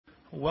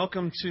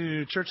Welcome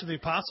to Church of the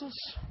Apostles.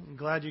 I'm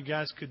glad you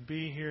guys could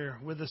be here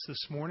with us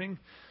this morning.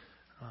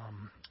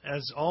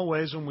 As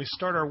always, when we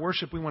start our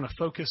worship, we want to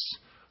focus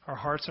our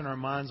hearts and our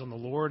minds on the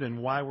Lord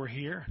and why we're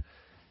here.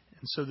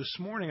 And so this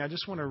morning, I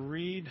just want to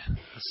read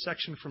a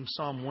section from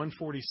Psalm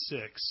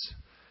 146.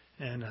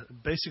 And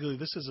basically,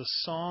 this is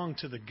a song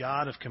to the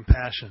God of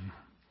compassion.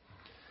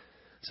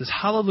 It says,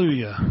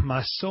 "Hallelujah,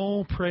 my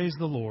soul praise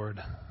the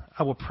Lord.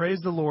 I will praise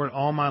the Lord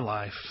all my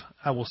life.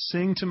 I will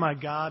sing to my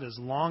God as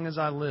long as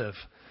I live.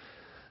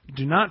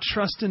 Do not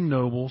trust in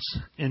nobles,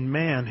 in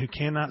man who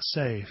cannot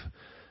save.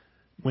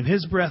 When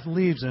his breath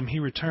leaves him, he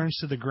returns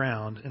to the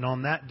ground, and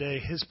on that day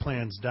his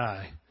plans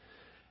die.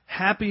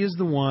 Happy is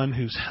the one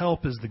whose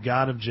help is the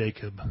God of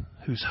Jacob,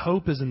 whose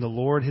hope is in the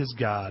Lord his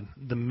God,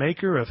 the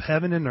maker of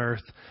heaven and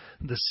earth,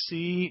 the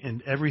sea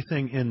and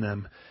everything in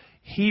them.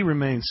 He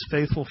remains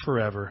faithful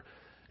forever,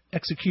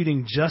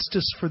 executing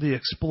justice for the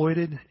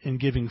exploited and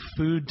giving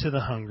food to the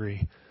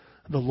hungry.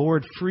 The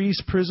Lord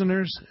frees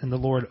prisoners, and the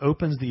Lord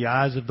opens the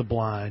eyes of the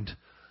blind.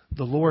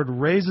 The Lord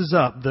raises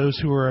up those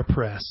who are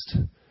oppressed.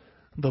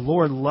 The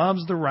Lord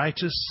loves the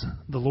righteous.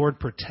 The Lord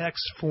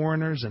protects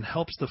foreigners and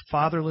helps the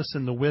fatherless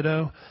and the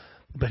widow,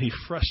 but he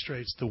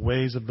frustrates the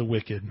ways of the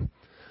wicked.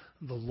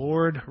 The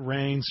Lord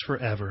reigns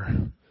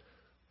forever."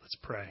 Let's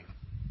pray.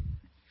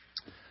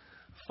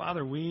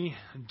 Father, we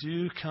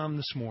do come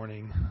this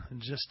morning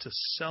just to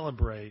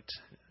celebrate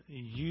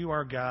you,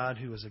 our God,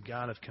 who is a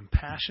God of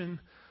compassion,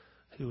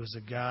 who is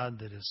a God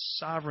that is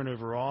sovereign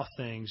over all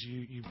things.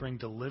 You bring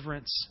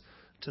deliverance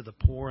to the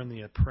poor and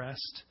the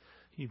oppressed.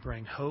 You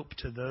bring hope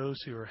to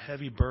those who are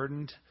heavy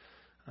burdened.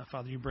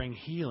 Father, you bring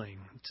healing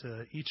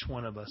to each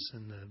one of us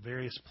in the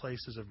various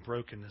places of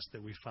brokenness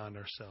that we find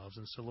ourselves.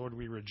 And so, Lord,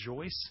 we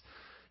rejoice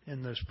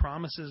in those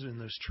promises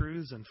and those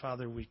truths. And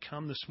Father, we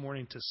come this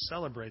morning to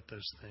celebrate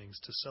those things,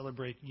 to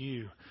celebrate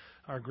you,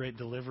 our great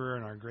deliverer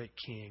and our great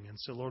King. And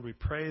so, Lord, we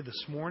pray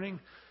this morning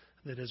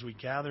that as we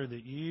gather,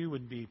 that you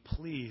would be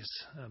pleased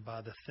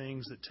by the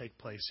things that take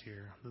place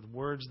here. The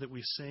words that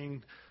we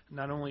sing,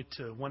 not only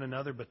to one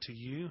another, but to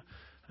you.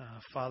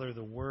 Father,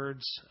 the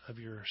words of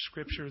your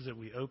scriptures that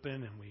we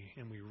open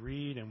and we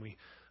read, and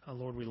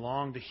Lord, we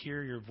long to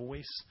hear your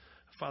voice.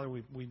 Father,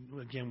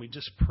 we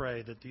just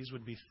pray that these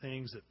would be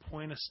things that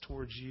point us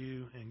towards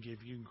you and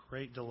give you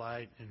great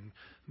delight and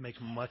make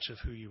much of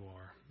who you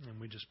are. And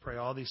we just pray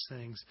all these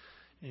things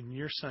in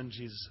your Son,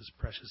 Jesus'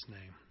 precious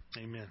name.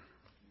 Amen.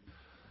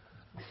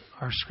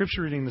 Our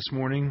scripture reading this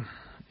morning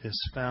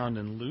is found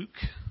in Luke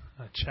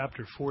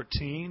chapter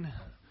 14,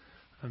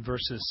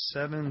 verses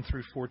 7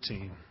 through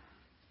 14.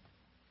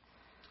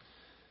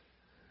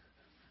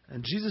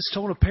 And Jesus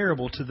told a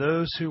parable to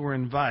those who were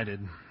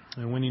invited,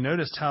 and when he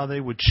noticed how they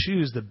would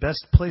choose the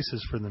best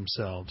places for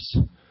themselves.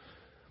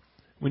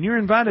 "When you're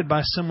invited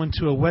by someone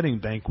to a wedding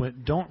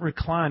banquet, don't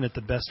recline at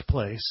the best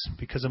place,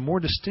 because a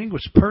more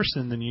distinguished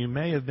person than you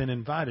may have been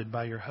invited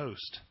by your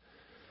host.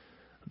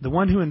 The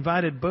one who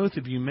invited both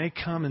of you may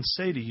come and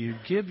say to you,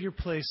 'Give your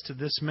place to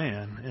this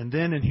man,' and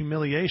then in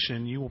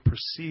humiliation you will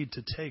proceed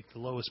to take the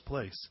lowest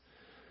place.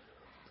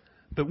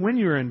 But when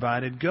you are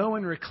invited, go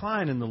and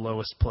recline in the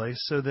lowest place,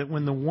 so that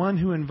when the one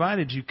who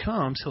invited you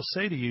comes, he'll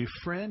say to you,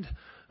 'Friend,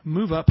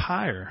 move up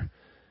higher.'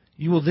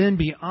 You will then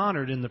be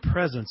honored in the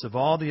presence of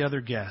all the other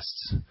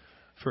guests.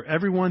 For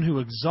everyone who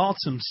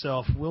exalts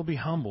himself will be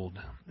humbled,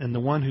 and the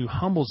one who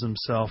humbles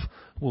himself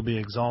will be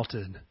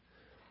exalted."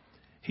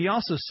 He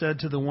also said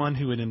to the one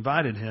who had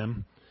invited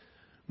him,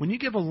 "When you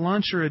give a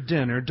lunch or a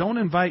dinner, don't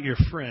invite your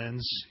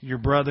friends, your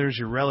brothers,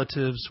 your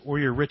relatives, or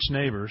your rich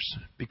neighbors,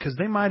 because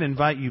they might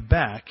invite you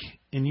back,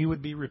 and you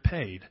would be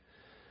repaid.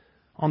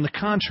 On the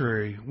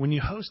contrary, when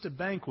you host a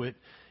banquet,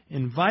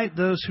 invite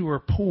those who are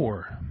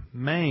poor,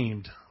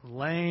 maimed,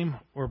 lame,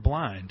 or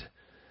blind,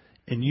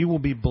 and you will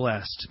be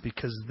blessed,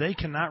 because they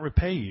cannot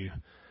repay you,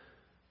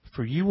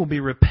 for you will be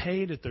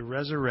repaid at the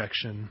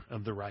resurrection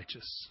of the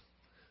righteous."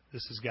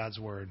 This is God's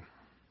word.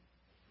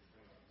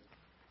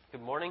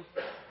 Good morning.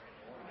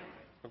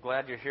 We're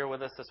glad you're here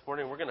with us this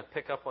morning. We're going to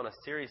pick up on a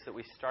series that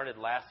we started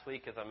last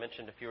week. As I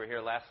mentioned, if you were here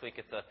last week,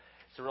 it's a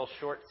real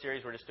short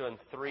series. We're just doing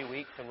 3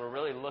 weeks, and we're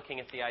really looking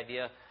at the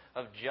idea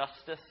of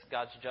justice,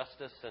 God's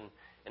justice,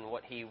 and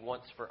what he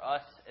wants for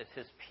us as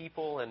his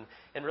people, and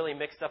really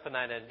mixed up in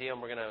that idea.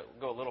 And we're going to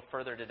go a little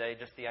further today,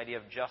 just the idea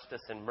of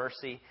justice and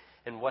mercy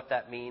and what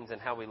that means and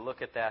how we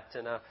look at that.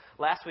 And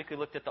last week we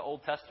looked at the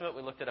Old Testament.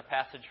 We looked at a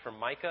passage from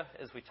Micah,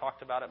 as we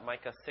talked about it,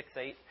 Micah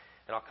 6:8.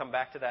 And I'll come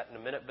back to that in a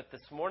minute. But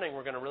this morning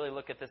we're going to really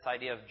look at this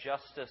idea of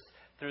justice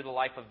through the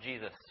life of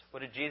Jesus.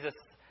 What did Jesus'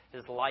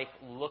 life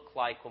look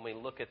like when we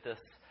look at this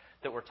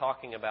that we're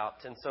talking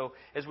about? And so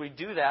as we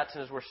do that,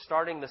 and as we're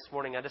starting this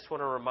morning, I just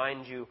want to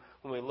remind you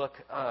when we look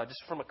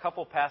just from a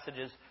couple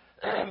passages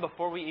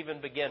before we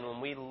even begin,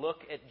 when we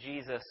look at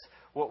Jesus,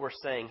 what we're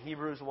saying.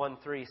 Hebrews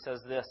 1:3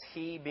 says this: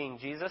 "He," being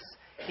Jesus,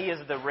 "he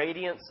is the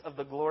radiance of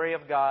the glory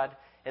of God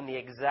and the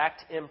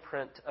exact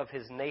imprint of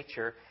his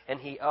nature, and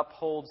he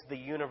upholds the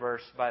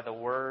universe by the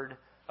word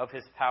of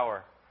his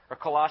power." Or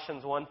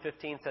Colossians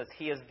 1:15 says,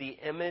 "He is the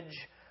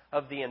image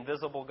of the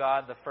invisible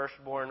God, the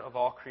firstborn of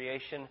all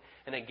creation.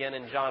 And again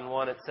in John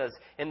 1 it says,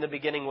 in the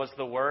beginning was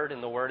the Word,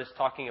 and the Word is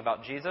talking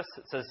about Jesus.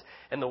 It says,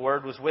 and the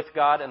Word was with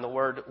God, and the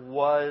Word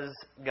was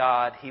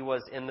God. He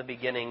was in the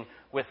beginning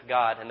with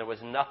God, and there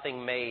was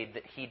nothing made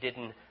that He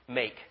didn't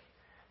make,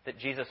 that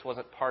Jesus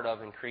wasn't part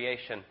of in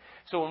creation.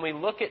 So when we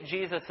look at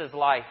Jesus'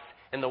 life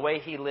and the way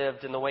He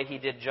lived and the way He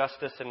did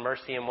justice and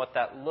mercy and what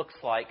that looks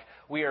like,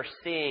 we are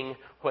seeing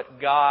what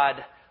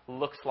God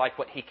looks like,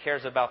 what He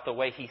cares about, the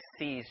way He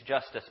sees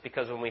justice.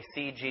 Because when we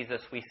see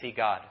Jesus, we see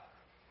God.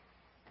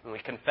 When we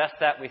confess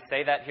that, we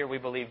say that here, we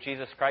believe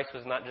Jesus Christ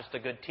was not just a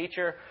good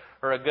teacher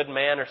or a good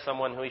man or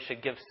someone who we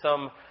should give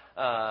some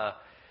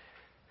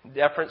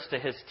deference to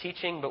His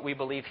teaching, but we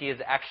believe He is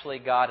actually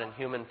God in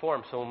human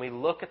form. So when we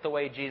look at the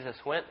way Jesus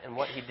went and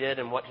what He did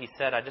and what He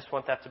said, I just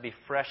want that to be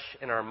fresh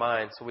in our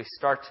minds. So we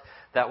start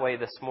that way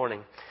this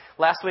morning.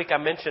 Last week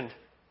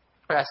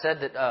I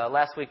said that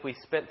last week we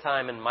spent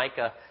time in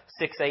Micah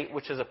 6:8,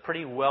 which is a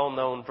pretty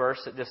well-known verse.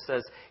 It just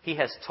says, He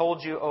has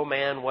told you, O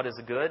man, what is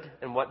good,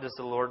 and what does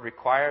the Lord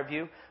require of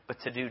you,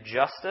 but to do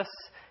justice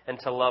and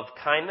to love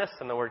kindness,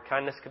 and the word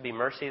kindness could be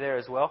mercy there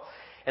as well,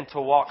 and to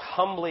walk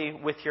humbly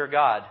with your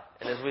God.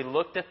 And as we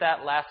looked at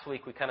that last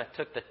week, we kind of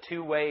took the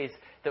two ways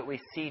that we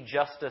see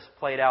justice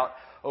played out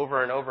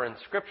over and over in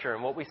Scripture.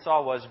 And what we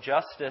saw was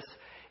justice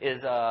is,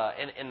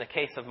 in the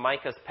case of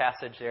Micah's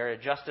passage there,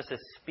 justice is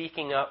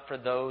speaking up for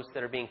those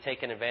that are being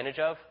taken advantage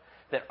of,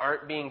 that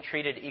aren't being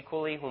treated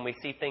equally. When we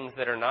see things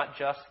that are not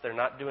just, they're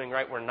not doing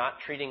right, we're not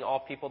treating all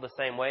people the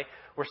same way,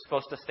 we're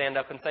supposed to stand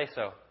up and say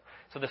so.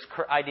 So this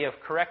idea of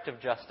corrective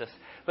justice.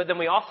 But then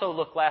we also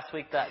looked last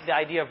week at the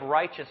idea of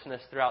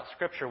righteousness throughout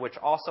Scripture, which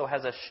also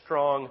has a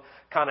strong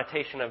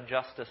connotation of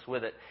justice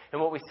with it. And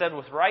what we said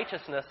with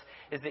righteousness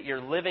is that you're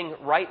living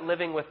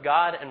with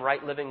God and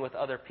right living with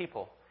other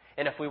people.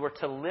 And if we were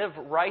to live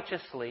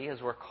righteously,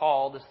 as we're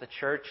called as the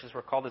church, as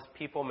we're called as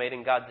people made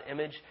in God's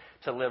image,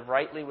 to live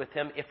rightly with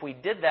Him, if we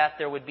did that,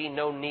 there would be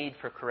no need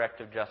for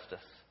corrective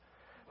justice.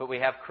 But we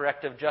have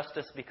corrective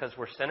justice because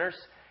we're sinners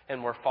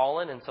and we're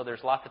fallen, and so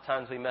there's lots of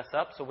times we mess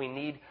up. So we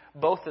need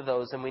both of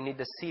those, and we need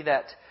to see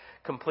that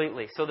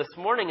completely. So this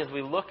morning, as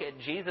we look at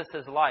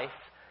Jesus' life,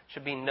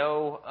 should be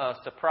no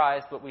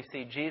surprise, but we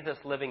see Jesus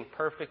living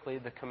perfectly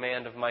the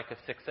command of Micah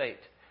 6:8.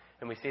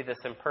 And we see this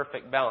in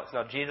perfect balance.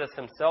 Now, Jesus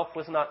Himself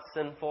was not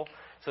sinful,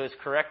 so His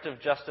corrective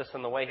justice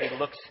and the way He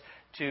looks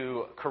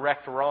to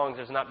correct wrongs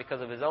is not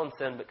because of His own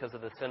sin, but because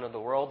of the sin of the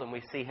world. And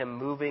we see Him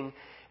moving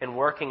and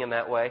working in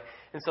that way.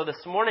 And so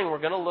this morning we're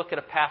going to look at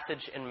a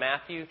passage in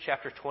Matthew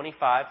chapter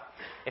 25.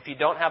 If you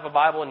don't have a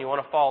Bible and you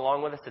want to follow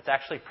along with us, it's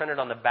actually printed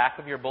on the back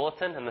of your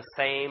bulletin in the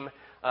same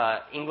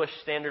English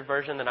Standard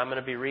Version that I'm going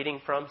to be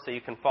reading from, so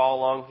you can follow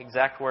along,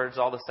 exact words,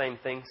 all the same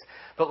things.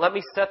 But let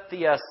me set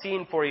the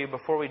scene for you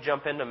before we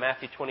jump into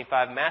Matthew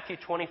 25. Matthew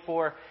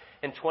 24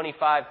 and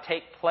 25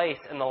 take place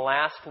in the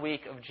last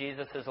week of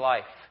Jesus'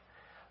 life.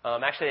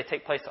 Actually, they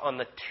take place on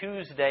the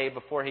Tuesday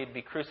before He'd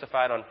be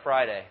crucified on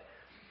Friday.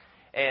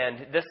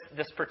 And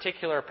this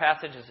particular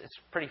passage is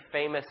a pretty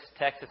famous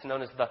text. It's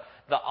known as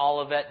the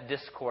Olivet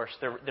Discourse.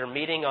 They're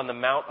meeting on the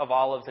Mount of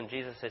Olives, and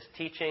Jesus is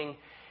teaching.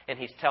 And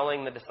He's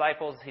telling the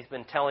disciples, He's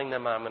been telling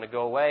them, I'm going to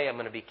go away, I'm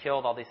going to be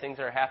killed, all these things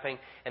are happening.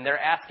 And they're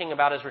asking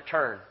about His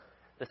return,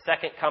 the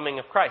second coming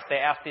of Christ. They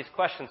ask these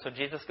questions. So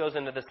Jesus goes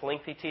into this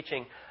lengthy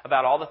teaching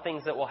about all the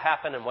things that will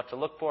happen and what to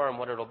look for and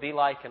what it'll be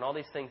like and all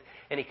these things.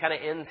 And He kind of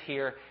ends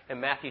here in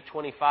Matthew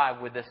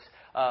 25 with this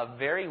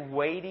very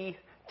weighty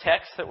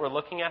text that we're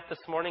looking at this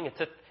morning.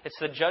 It's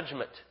the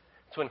judgment.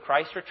 It's when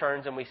Christ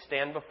returns and we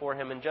stand before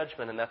Him in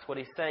judgment. And that's what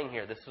He's saying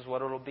here. This is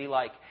what it'll be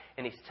like.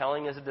 And He's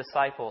telling His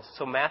disciples.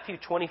 So Matthew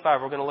 25,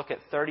 we're going to look at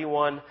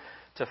 31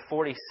 to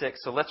 46.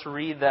 So let's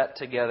read that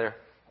together.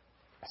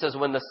 It says,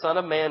 when the Son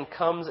of Man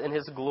comes in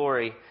His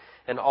glory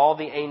and all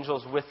the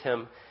angels with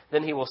Him,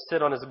 then He will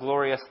sit on His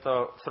glorious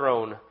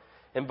throne.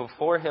 And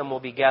before Him will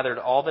be gathered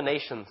all the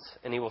nations.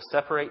 And He will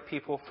separate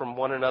people from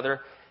one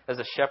another as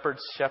a shepherd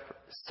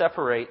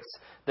separates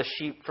the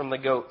sheep from the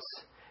goats.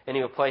 And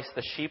He will place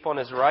the sheep on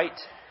His right,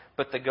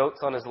 but the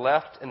goats on His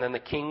left. And then the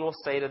King will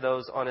say to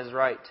those on His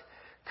right,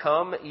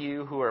 come,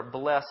 you who are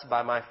blessed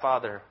by my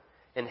Father,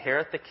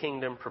 inherit the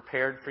kingdom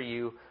prepared for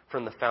you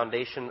from the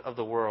foundation of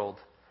the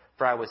world.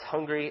 For I was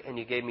hungry, and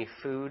you gave me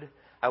food.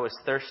 I was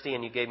thirsty,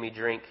 and you gave me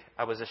drink.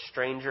 I was a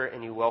stranger,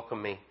 and you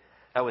welcomed me.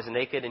 I was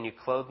naked, and you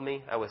clothed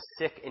me. I was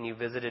sick, and you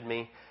visited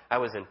me. I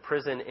was in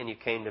prison, and you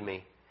came to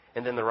me.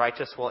 And then the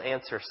righteous will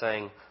answer,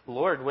 saying,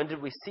 Lord, when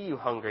did we see you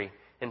hungry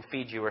and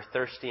feed you, or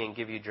thirsty and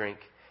give you drink?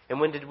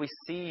 And when did we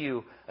see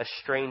you a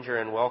stranger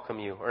and welcome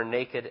you, or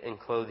naked and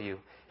clothe you?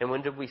 And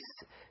when did we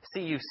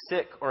see you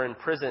sick or in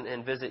prison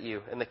and visit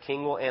you? And the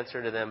King will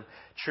answer to them,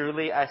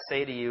 truly I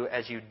say to you,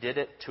 as you did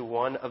it to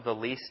one of the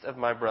least of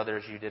my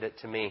brothers, you did it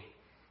to me.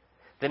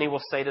 Then He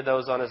will say to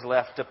those on His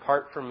left,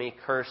 depart from me,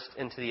 cursed,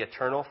 into the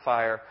eternal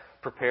fire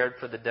prepared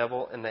for the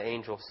devil and the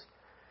angels.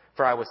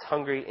 For I was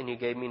hungry, and you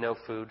gave me no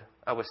food.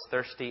 I was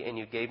thirsty, and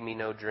you gave me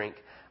no drink.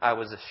 I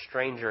was a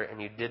stranger,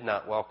 and you did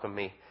not welcome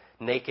me.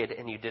 naked,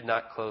 and you did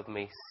not clothe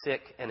me,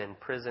 sick and in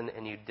prison,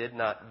 and you did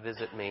not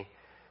visit me.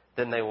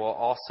 Then they will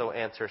also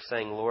answer,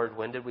 saying, Lord,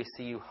 when did we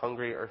see you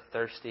hungry or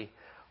thirsty,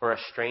 or a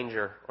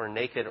stranger, or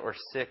naked, or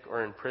sick,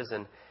 or in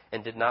prison,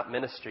 and did not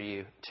minister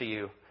to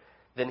you?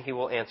 Then he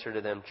will answer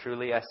to them,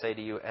 truly I say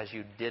to you, as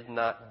you did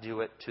not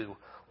do it to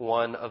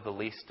one of the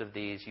least of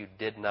these, you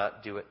did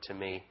not do it to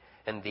me.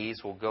 And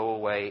these will go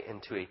away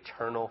into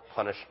eternal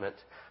punishment,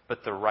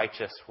 but the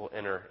righteous will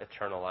enter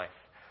eternal life.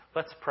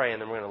 Let's pray,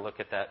 and then we're going to look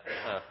at that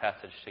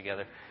passage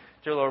together.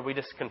 Dear Lord, we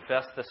just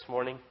confess this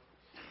morning,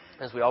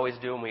 as we always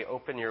do when we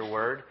open your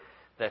word,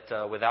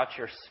 that without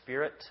your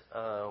Spirit,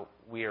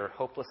 we are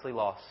hopelessly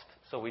lost.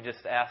 So we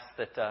just ask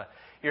that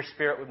your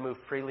Spirit would move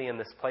freely in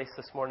this place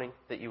this morning,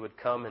 that you would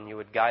come and you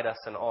would guide us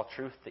in all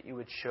truth, that you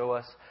would show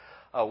us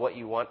what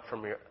you want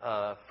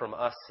from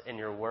us in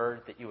your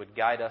word, that you would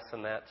guide us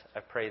in that. I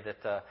pray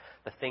that the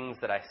things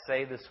that I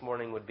say this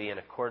morning would be in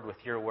accord with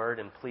your word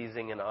and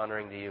pleasing and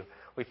honoring to you.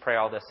 We pray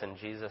all this in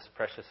Jesus'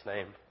 precious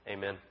name.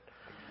 Amen.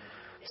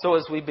 So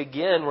as we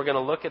begin, we're going to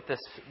look at this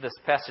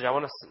passage. I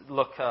want to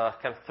look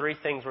kind of three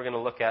things we're going to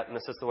look at, and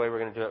this is the way we're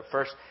going to do it.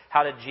 First,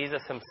 how did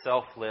Jesus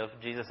himself live?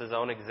 Jesus'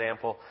 own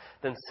example.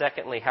 Then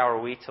secondly, how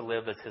are we to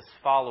live as his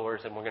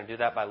followers? And we're going to do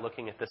that by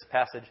looking at this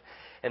passage.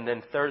 And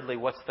then thirdly,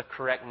 what's the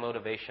correct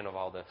motivation of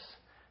all this?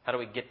 How do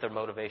we get the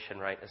motivation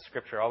right? As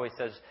Scripture always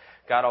says,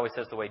 God always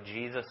says the way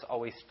Jesus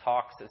always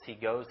talks as he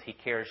goes, he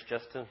cares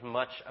just as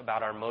much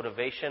about our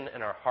motivation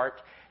and our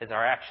heart as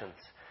our actions.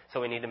 So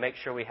we need to make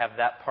sure we have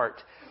that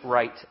part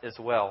right as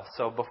well.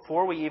 So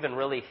before we even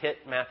really hit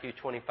Matthew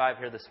 25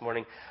 here this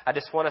morning, I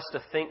just want us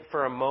to think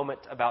for a moment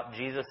about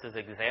Jesus'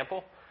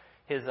 example,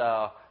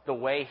 the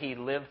way he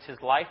lived his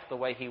life, the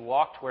way he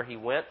walked, where he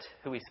went,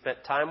 who he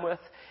spent time with.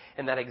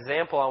 And that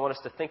example, I want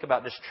us to think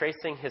about just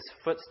tracing his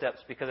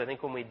footsteps, because I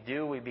think when we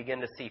do, we begin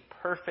to see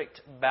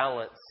perfect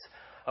balance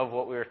of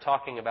what we were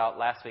talking about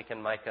last week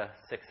in Micah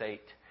 6:8.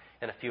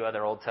 And a few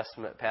other Old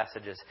Testament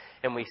passages.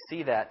 And we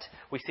see that.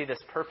 We see this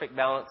perfect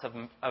balance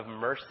of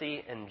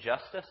mercy and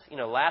justice. You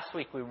know, last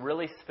week we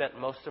really spent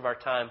most of our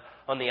time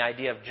on the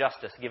idea of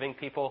justice, giving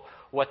people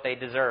what they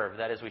deserve.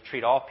 That is, we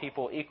treat all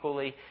people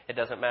equally. It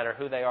doesn't matter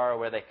who they are or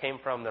where they came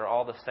from. They're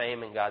all the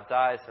same in God's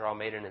eyes. They're all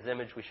made in his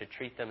image. We should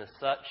treat them as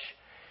such.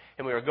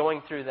 And we were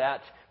going through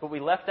that, but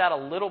we left out a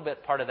little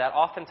bit part of that.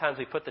 Oftentimes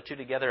we put the two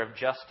together of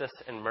justice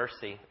and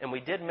mercy. And we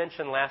did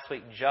mention last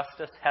week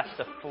justice has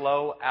to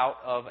flow out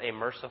of a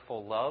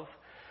merciful love.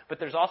 But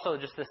there's also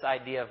just this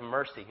idea of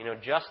mercy. You know,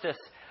 justice,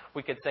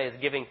 we could say, is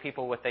giving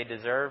people what they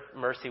deserve.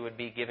 Mercy would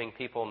be giving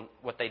people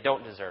what they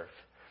don't deserve.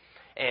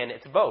 And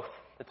it's both.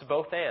 It's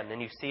both and.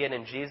 And you see it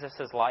in Jesus'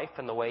 life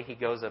and the way he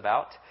goes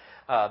about,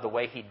 the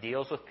way he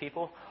deals with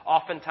people.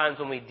 Oftentimes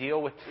when we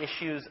deal with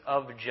issues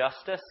of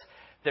justice,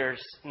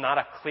 there's not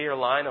a clear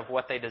line of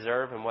what they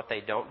deserve and what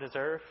they don't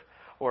deserve.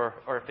 Or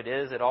if it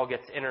is, it all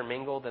gets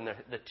intermingled and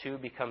the two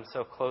become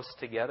so close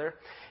together.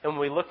 And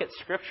when we look at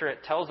Scripture,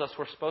 it tells us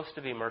we're supposed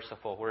to be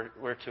merciful.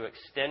 We're to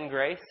extend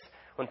grace.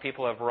 When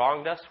people have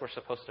wronged us, we're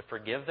supposed to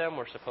forgive them.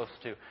 We're supposed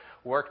to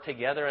work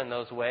together in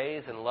those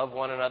ways and love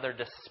one another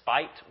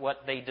despite what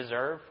they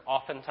deserve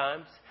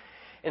oftentimes.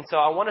 And so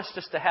I want us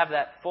just to have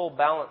that full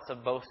balance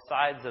of both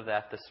sides of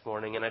that this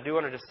morning. And I do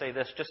want to just say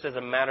this just as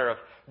a matter of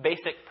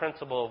basic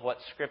principle of what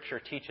Scripture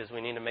teaches.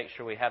 We need to make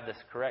sure we have this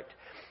correct.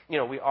 You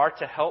know, we are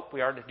to help. We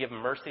are to give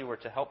mercy. We're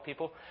to help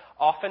people.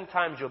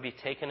 Oftentimes you'll be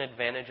taken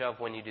advantage of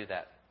when you do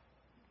that,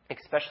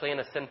 especially in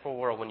a sinful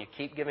world, when you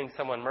keep giving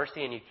someone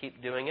mercy and you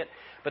keep doing it.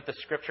 But the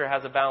Scripture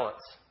has a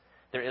balance.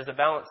 There is a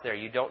balance there.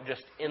 You don't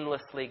just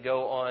endlessly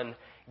go on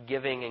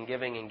giving and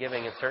giving and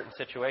giving in certain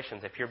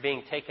situations. If you're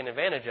being taken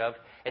advantage of,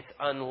 it's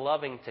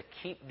unloving to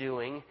keep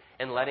doing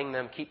and letting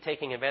them keep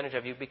taking advantage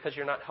of you because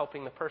you're not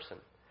helping the person.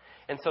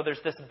 And so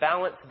there's this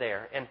balance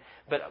there.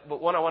 But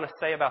what I want to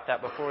say about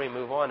that before we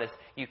move on is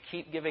you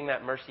keep giving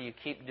that mercy, you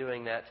keep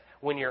doing that.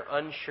 When you're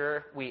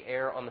unsure, we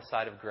err on the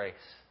side of grace.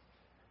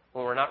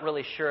 When we're not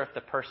really sure if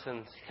the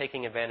person's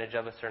taking advantage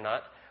of us or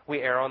not, we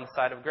err on the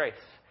side of grace.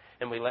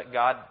 And we let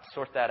God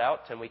sort that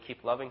out, and we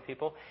keep loving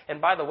people. And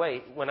by the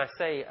way, when I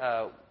say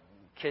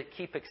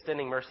keep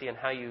extending mercy and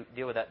how you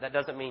deal with that, that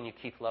doesn't mean you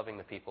keep loving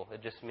the people.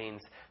 It just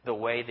means the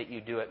way that you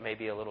do it may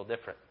be a little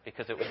different.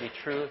 Because it would be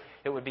true,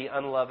 it would be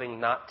unloving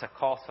not to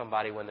call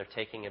somebody when they're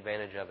taking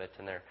advantage of it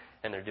and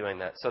they're doing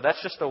that. So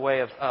that's just a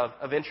way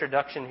of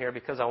introduction here,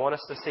 because I want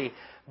us to see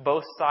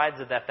both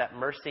sides of that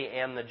mercy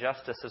and the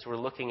justice as we're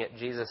looking at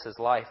Jesus'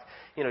 life.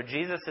 You know,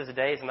 Jesus'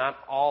 day is not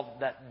all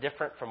that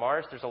different from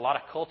ours. There's a lot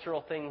of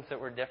cultural things that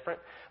were different,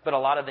 but a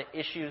lot of the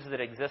issues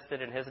that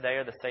existed in his day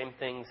are the same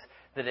things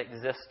that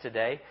exist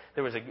today.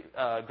 There was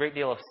a great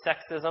deal of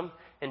sexism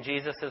in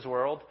Jesus'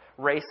 world,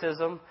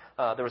 racism.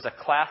 There was a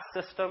class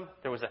system.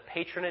 There was a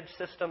patronage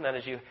system. That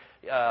is,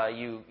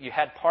 you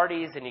had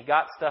parties and you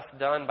got stuff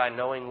done by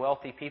knowing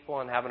wealthy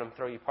people and having them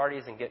throw you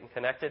parties and getting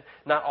connected.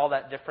 Not all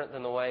that different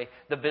than the way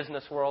the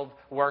business world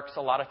works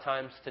a lot of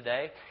times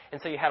today.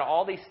 And so you had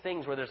all these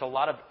things where there's a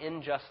lot of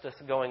injustice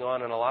going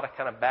on and a lot of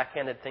kind of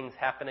backhanded things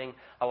happening,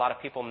 a lot of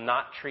people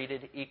not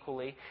treated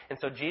equally. And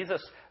so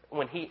Jesus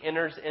when he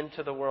enters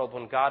into the world,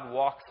 when God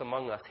walks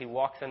among us, he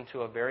walks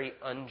into a very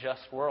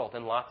unjust world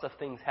and lots of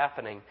things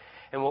happening.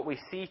 And what we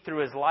see through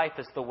his life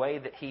is the way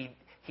that he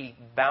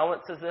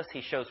balances this.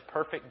 He shows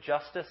perfect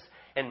justice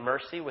and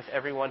mercy with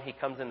everyone he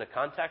comes into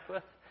contact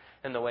with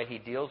and the way he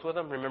deals with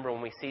them. Remember,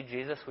 when we see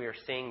Jesus, we are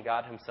seeing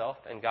God himself,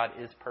 and God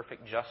is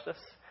perfect justice.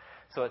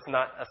 So it's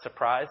not a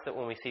surprise that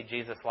when we see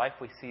Jesus' life,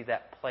 we see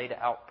that played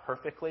out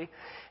perfectly.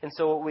 And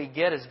so what we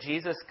get is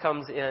Jesus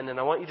comes in, and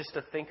I want you just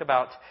to think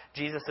about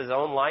Jesus'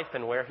 own life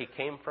and where he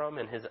came from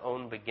and his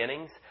own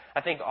beginnings.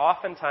 I think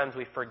oftentimes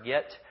we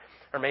forget,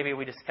 or maybe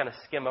we just kind of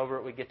skim over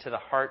it. We get to the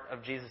heart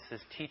of Jesus'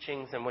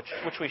 teachings, and which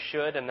we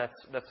should, and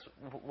that's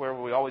where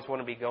we always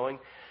want to be going.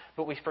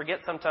 But we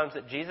forget sometimes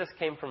that Jesus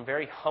came from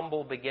very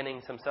humble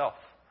beginnings himself.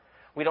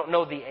 We don't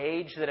know the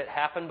age that it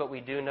happened, but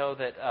we do know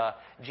that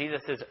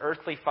Jesus'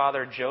 earthly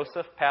father,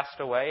 Joseph, passed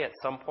away at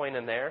some point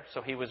in there.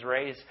 So he was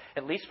raised,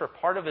 at least for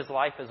part of his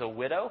life, as a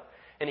widow.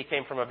 And he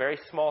came from a very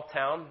small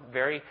town,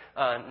 very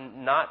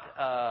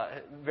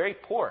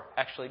poor,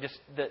 actually. Just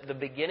the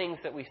beginnings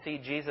that we see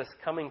Jesus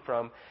coming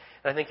from.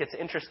 And I think it's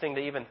interesting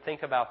to even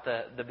think about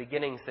the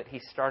beginnings that he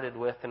started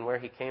with and where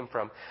he came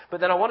from. But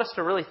then I want us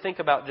to really think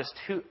about just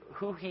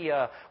who he,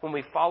 when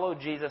we follow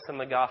Jesus in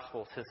the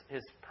Gospels,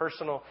 his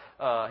personal,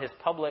 his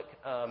public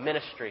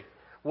ministry,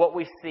 what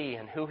we see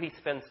and who he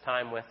spends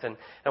time with. And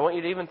I want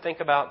you to even think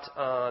about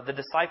the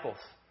disciples,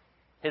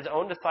 his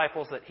own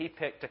disciples that he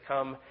picked to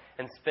come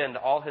and spend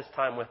all his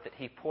time with, that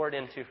he poured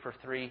into for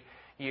 3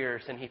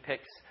 years. And he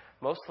picks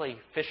mostly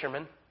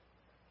fishermen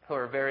who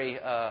are very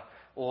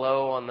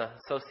low on the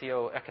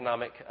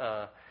socioeconomic,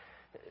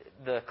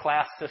 the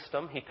class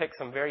system. He picks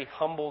some very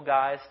humble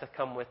guys to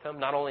come with him.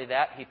 Not only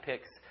that, he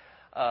picks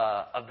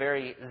a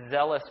very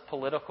zealous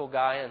political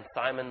guy in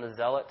Simon the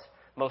Zealot.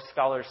 Most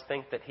scholars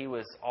think that he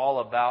was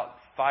all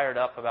fired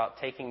up about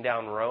taking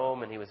down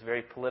Rome, and he was a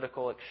very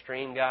political,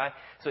 extreme guy.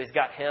 So he's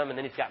got him, and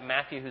then he's got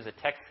Matthew, who's a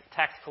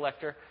tax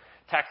collector.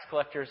 Tax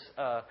collectors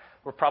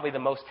were probably the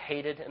most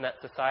hated in that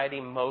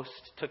society.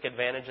 Most took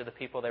advantage of the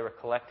people they were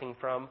collecting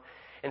from.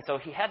 And so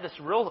he had this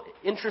real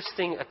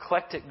interesting,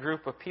 eclectic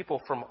group of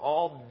people from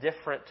all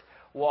different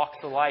walks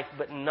of life,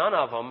 but none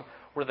of them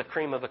were the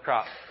cream of the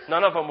crop.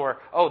 None of them were,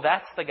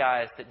 that's the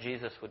guys that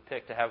Jesus would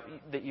pick to have,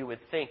 that you would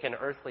think in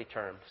earthly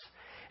terms.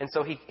 And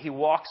so he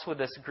walks with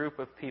this group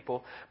of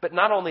people. But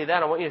not only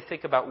that, I want you to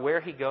think about where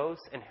he goes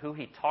and who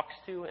he talks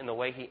to and the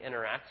way he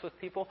interacts with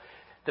people.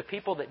 The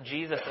people that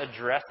Jesus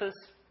addresses,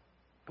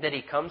 that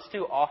he comes to,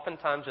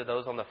 oftentimes are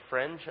those on the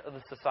fringe of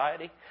the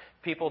society,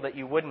 people that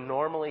you wouldn't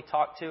normally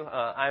talk to.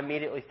 I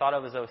immediately thought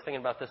of, as I was thinking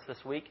about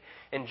this week,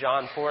 in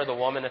John 4, the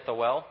woman at the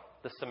well,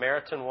 the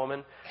Samaritan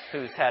woman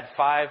who's had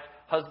 5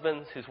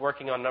 husbands, who's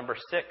working on number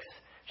 6.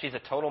 She's a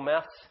total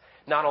mess.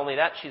 Not only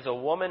that, she's a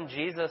woman.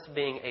 Jesus,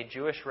 being a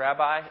Jewish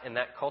rabbi, in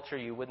that culture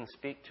you wouldn't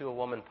speak to a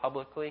woman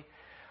publicly.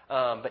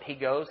 But he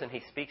goes and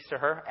he speaks to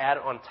her. Add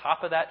on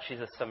top of that, she's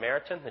a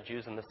Samaritan. The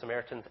Jews and the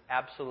Samaritans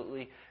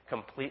absolutely,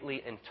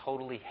 completely, and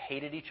totally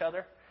hated each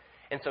other.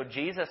 And so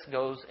Jesus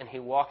goes and he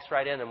walks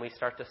right in, and we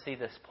start to see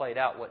this played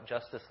out, what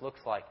justice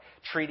looks like.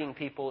 Treating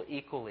people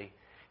equally,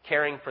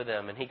 caring for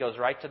them. And he goes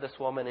right to this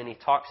woman and he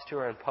talks to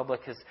her in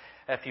public.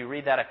 If you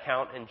read that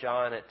account in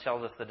John, it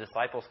tells us the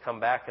disciples come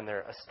back and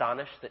they're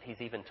astonished that he's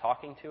even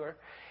talking to her.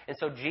 And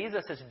so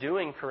Jesus is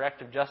doing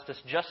corrective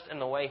justice just in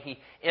the way he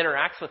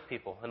interacts with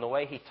people and the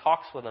way he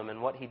talks with them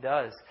and what he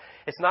does.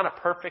 It's not a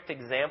perfect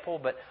example,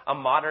 but a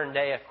modern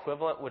day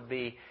equivalent would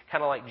be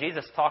kind of like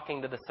Jesus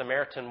talking to the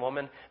Samaritan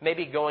woman,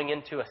 maybe going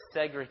into a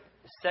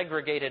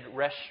segregated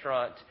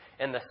restaurant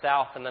in the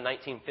South in the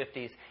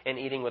 1950s and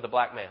eating with a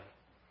black man.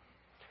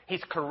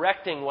 He's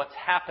correcting what's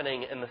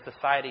happening in the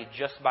society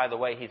just by the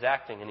way he's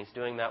acting, and he's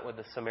doing that with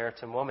the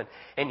Samaritan woman.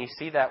 And you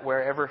see that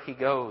wherever he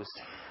goes.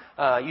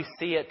 You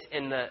see it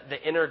in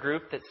the inner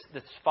group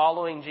that's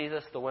following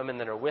Jesus. The women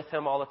that are with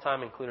him all the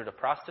time included a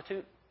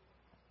prostitute.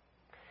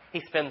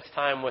 He spends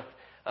time with,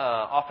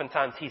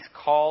 oftentimes he's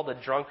called a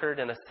drunkard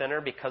and a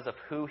sinner because of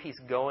who he's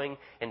going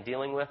and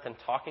dealing with and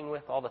talking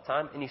with all the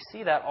time. And you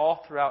see that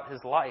all throughout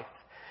his life.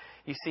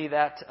 You see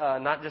that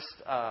not just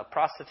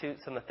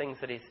prostitutes and the things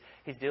that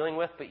he's dealing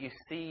with, but you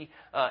see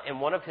in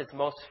one of his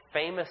most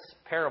famous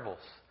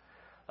parables,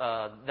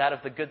 that of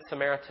the Good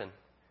Samaritan,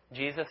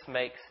 Jesus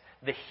makes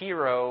the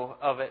hero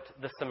of it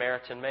the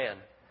Samaritan man.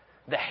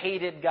 The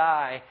hated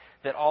guy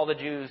that all the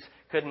Jews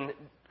couldn't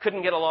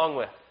get along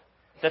with,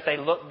 that they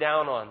looked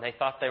down on. They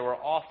thought they were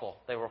awful.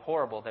 They were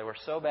horrible. They were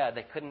so bad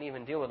they couldn't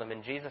even deal with them.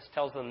 And Jesus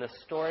tells them this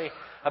story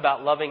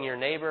about loving your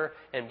neighbor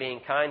and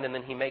being kind, and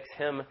then he makes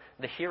him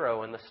the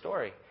hero in the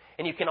story.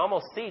 And you can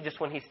almost see, just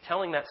when he's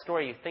telling that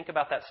story, you think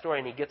about that story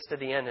and he gets to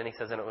the end and he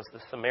says, and it was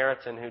the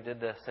Samaritan who did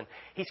this. And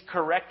he's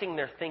correcting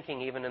their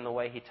thinking even in the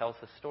way he tells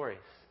his stories.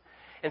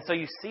 And so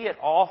you see it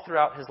all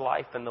throughout his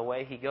life and the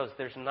way he goes.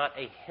 There's not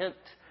a hint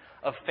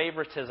of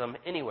favoritism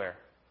anywhere.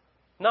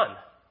 None.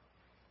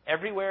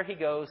 Everywhere he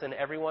goes and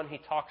everyone he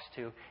talks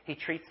to, he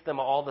treats them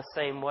all the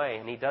same way.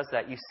 And he does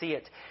that. You see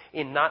it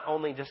in not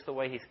only just the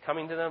way he's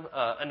coming to them.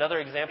 Another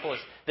example is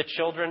the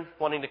children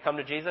wanting to come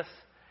to Jesus.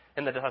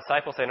 And the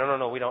disciples say,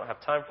 no, we don't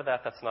have time for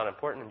that. That's not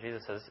important. And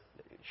Jesus says,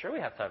 sure, we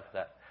have time for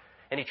that.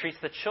 And he treats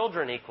the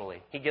children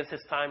equally. He gives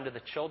his time to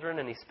the children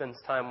and he spends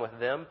time with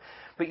them.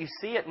 But you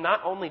see it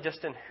not only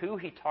just in who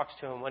he talks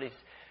to and what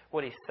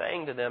he's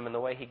saying to them and the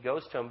way he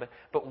goes to them,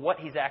 but what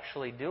he's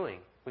actually doing.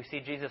 We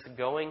see Jesus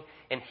going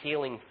and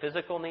healing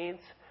physical needs.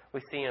 We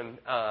see him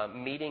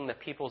meeting the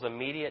people's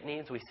immediate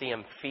needs. We see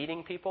him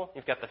feeding people.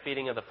 You've got the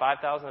feeding of the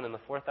 5,000 and the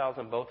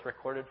 4,000 both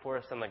recorded for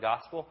us in the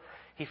gospel.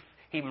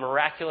 He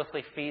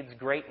miraculously feeds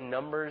great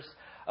numbers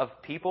of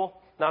people.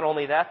 Not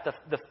only that,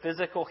 the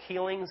physical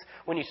healings,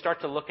 when you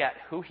start to look at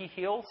who he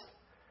heals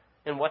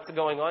and what's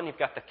going on, you've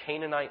got the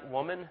Canaanite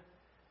woman,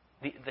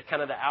 the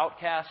kind of the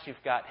outcast.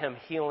 You've got him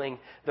healing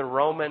the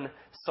Roman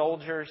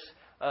soldiers'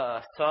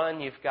 son.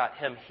 You've got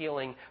him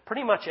healing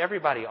pretty much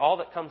everybody, all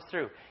that comes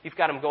through. You've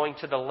got him going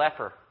to the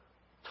leper,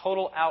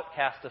 total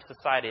outcast of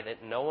society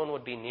that no one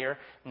would be near,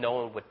 no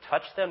one would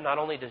touch them. Not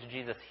only does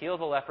Jesus heal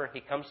the leper,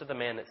 he comes to the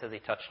man that says he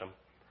touched him.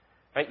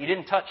 Right? You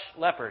didn't touch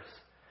lepers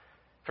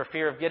for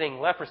fear of getting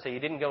leprosy. You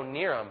didn't go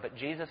near them, but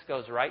Jesus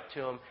goes right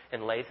to them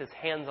and lays his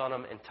hands on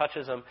them and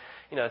touches them.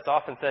 You know, it's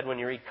often said when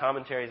you read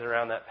commentaries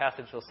around that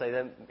passage, they'll say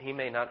that he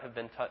may not have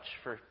been touched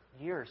for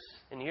years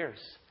and years.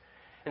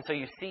 And so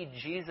you see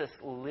Jesus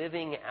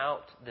living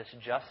out this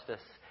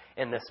justice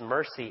and this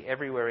mercy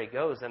everywhere he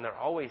goes, and they're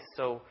always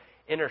so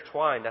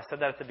intertwined. I said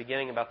that at the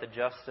beginning about the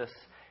justice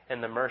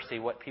and the mercy,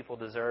 what people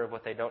deserve,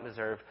 what they don't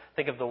deserve.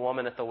 Think of the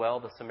woman at the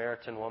well, the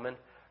Samaritan woman.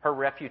 Her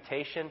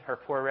reputation, her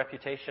poor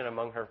reputation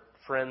among her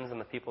friends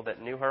and the people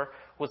that knew her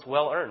was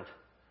well earned.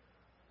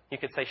 You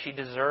could say she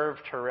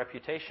deserved her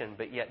reputation,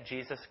 but yet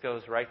Jesus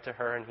goes right to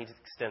her and he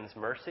extends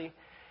mercy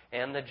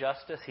and the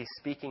justice. He's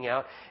speaking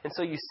out. And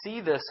so you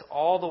see this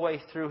all the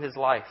way through his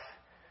life,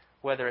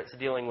 whether it's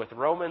dealing with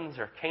Romans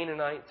or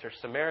Canaanites or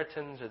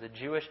Samaritans or the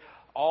Jewish,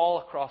 all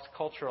across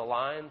cultural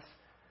lines,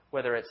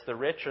 whether it's the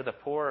rich or the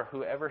poor or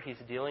whoever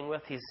he's dealing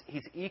with,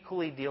 he's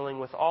equally dealing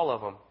with all of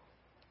them.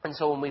 And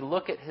so when we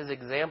look at his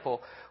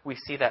example, we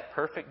see that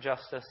perfect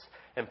justice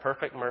and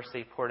perfect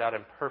mercy poured out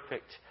in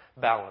perfect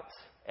balance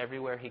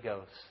everywhere he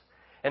goes.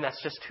 And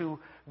that's just who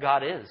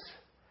God is.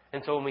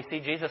 And so when we see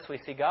Jesus, we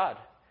see God.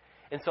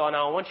 And so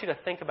now I want you to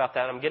think about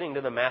that. I'm getting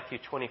to the Matthew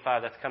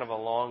 25. That's kind of a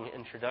long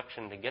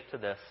introduction to get to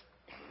this.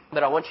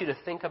 But I want you to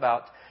think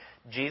about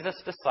Jesus'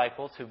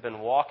 disciples who've been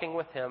walking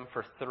with him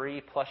for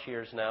 3+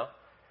 years now.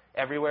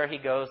 Everywhere he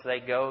goes,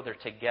 they go. They're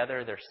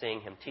together. They're seeing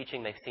him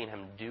teaching. They've seen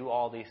him do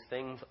all these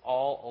things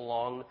all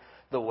along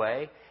the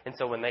way. And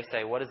so when they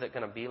say, what is it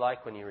going to be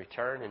like when you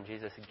return? And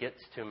Jesus gets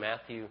to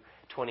Matthew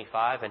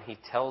 25 and he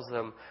tells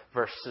them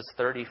verses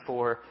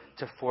 34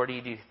 to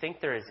 40. Do you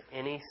think there is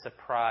any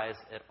surprise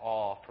at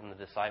all from the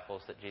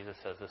disciples that Jesus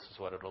says this is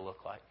what it'll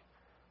look like?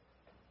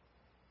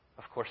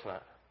 Of course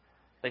not.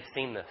 They've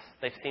seen this.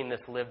 They've seen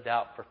this lived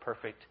out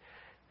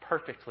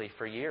perfectly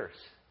for years.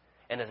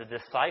 And as a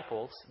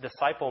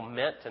disciple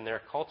meant in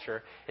their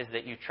culture is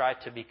that you try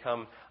to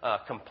become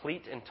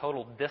complete and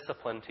total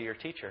discipline to your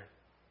teacher.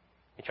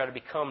 You try to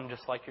become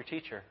just like your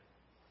teacher.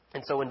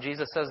 And so when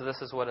Jesus says this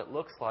is what it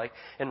looks like,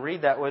 and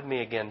read that with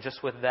me again,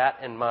 just with that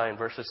in mind,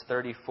 verses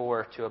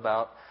 34 to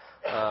about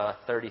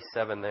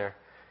 37 there.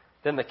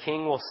 Then the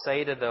king will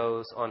say to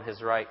those on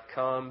his right,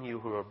 come, you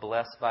who are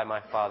blessed by my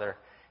Father,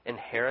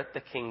 inherit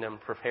the kingdom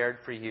prepared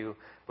for you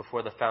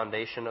before the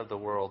foundation of the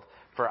world.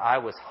 For I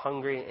was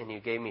hungry, and you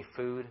gave me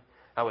food.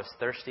 I was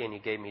thirsty, and you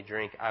gave me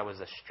drink. I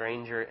was a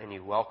stranger, and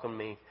you welcomed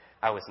me.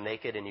 I was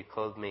naked, and you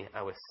clothed me.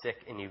 I was sick,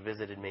 and you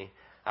visited me.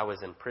 I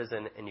was in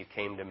prison, and you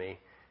came to me.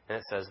 And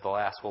it says, they'll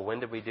ask, well, when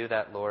did we do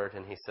that, Lord?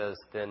 And he says,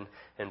 then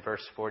in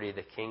verse 40,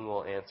 the king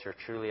will answer,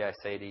 truly I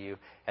say to you,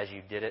 as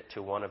you did it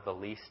to one of the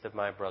least of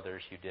my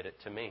brothers, you did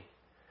it to me. And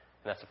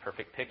that's a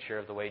perfect picture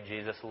of the way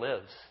Jesus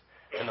lives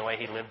and the way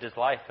he lived his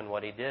life and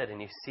what he did.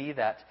 And you see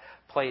that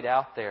played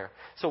out there.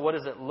 So what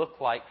does it look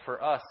like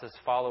for us as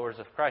followers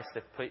of Christ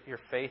to put your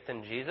faith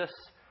in Jesus?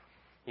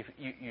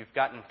 You've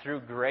gotten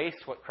through grace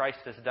what Christ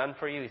has done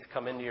for you. He's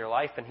come into your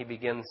life and he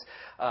begins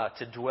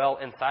to dwell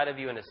inside of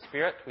you in his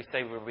spirit. We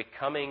say we're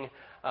becoming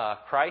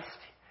Christ.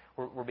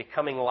 We're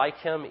becoming like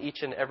him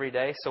each and every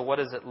day. So what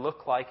does it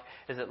look like?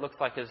 Is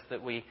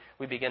that we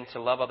begin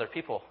to love other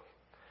people.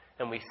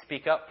 And we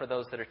speak up for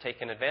those that are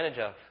taken advantage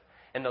of.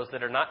 And those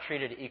that are not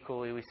treated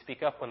equally, we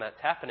speak up when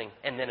that's happening.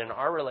 And then in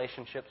our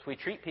relationships, we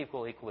treat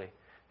people equally,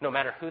 no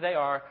matter who they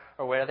are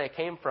or where they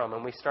came from.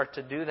 And we start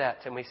to do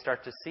that and we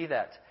start to see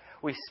that.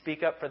 We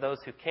speak up for those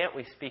who can't.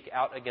 We speak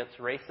out against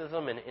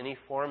racism in any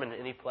form, in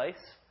any place,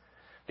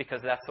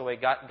 because that's the way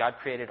God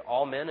created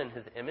all men in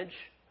his image.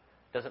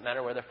 Doesn't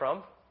matter where they're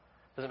from.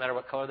 Doesn't matter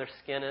what color their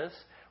skin is.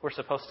 We're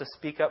supposed to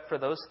speak up for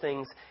those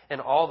things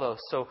and all those.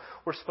 So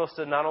we're supposed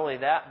to not only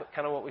that, but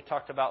kind of what we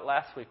talked about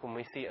last week. When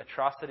we see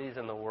atrocities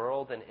in the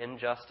world and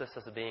injustice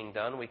is being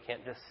done, we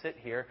can't just sit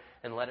here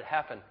and let it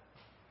happen.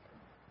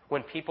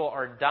 When people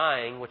are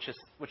dying, which is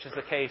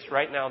the case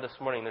right now this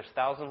morning, there's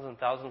thousands and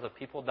thousands of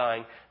people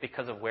dying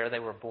because of where they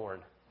were born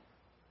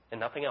and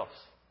nothing else.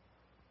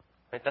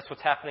 Right? That's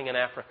what's happening in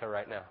Africa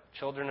right now.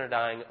 Children are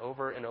dying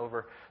over and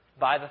over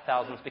by the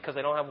thousands because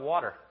they don't have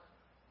water.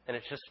 And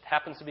it just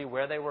happens to be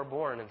where they were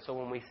born. And so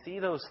when we see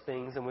those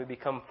things and we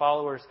become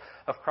followers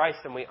of Christ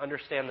and we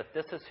understand that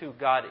this is who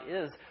God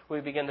is, we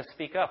begin to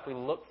speak up. We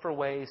look for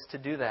ways to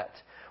do that.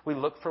 We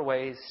look for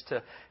ways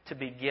to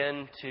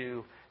begin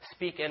to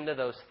speak into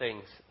those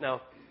things.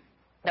 Now,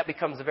 that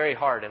becomes very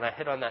hard, and I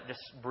hit on that just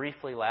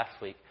briefly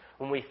last week.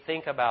 When we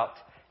think about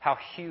how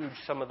huge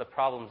some of the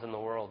problems in the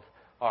world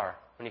are.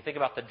 When you think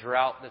about the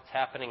drought that's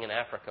happening in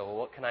Africa, well,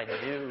 what can I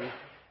do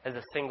as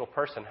a single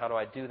person? How do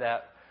I do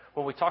that?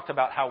 Well, we talked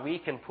about how we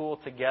can pool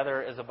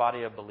together as a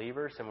body of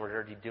believers, and we're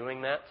already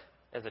doing that.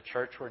 As a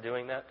church, we're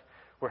doing that.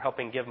 We're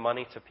helping give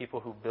money to people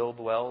who build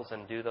wells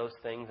and do those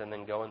things and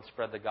then go and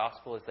spread the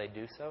gospel as they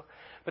do so.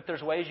 But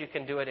there's ways you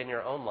can do it in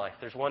your own life.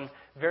 There's one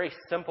very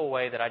simple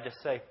way that I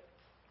just say,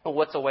 well,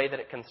 what's a way that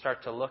it can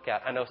start to look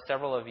at? I know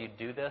several of you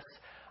do this.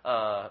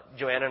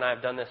 Joanna and I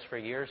have done this for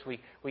years.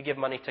 We give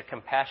money to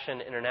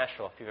Compassion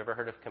International. If you've ever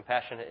heard of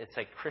Compassion, it's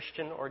a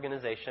Christian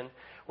organization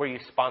where you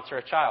sponsor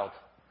a child.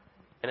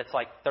 And it's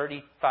like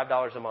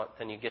 $35 a month.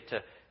 And you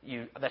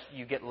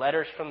get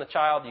letters from the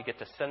child. You get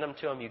to send them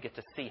to them. You get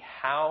to see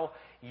how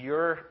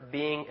your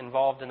being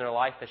involved in their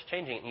life is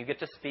changing. And you get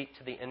to speak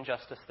to the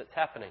injustice that's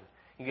happening.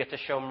 You get to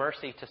show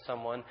mercy to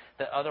someone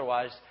that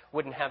otherwise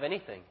wouldn't have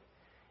anything.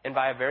 And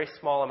by a very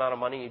small amount of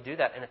money, you do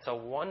that. And it's a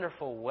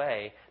wonderful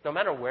way, no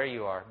matter where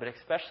you are, but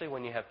especially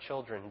when you have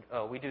children.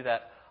 We do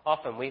that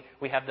often. We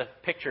have the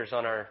pictures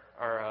on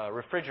our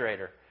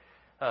refrigerator.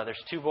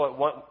 There's two boys,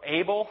 one,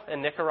 Abel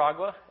in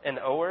Nicaragua and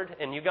Oward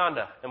in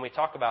Uganda. And we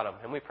talk about them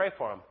and we pray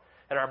for them.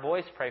 And our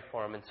boys pray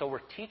for them. And so we're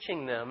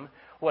teaching them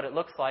what it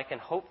looks like. And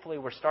hopefully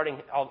we're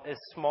starting, as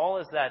small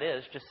as that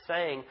is, just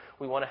saying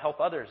we want to help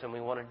others and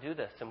we want to do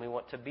this. And we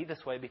want to be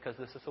this way because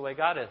this is the way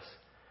God is.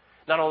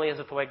 Not only is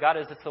it the way God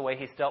is, it's the way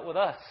He's dealt with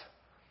us.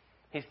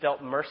 He's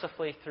dealt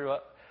mercifully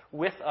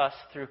with us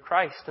through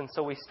Christ. And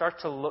so we start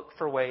to look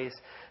for ways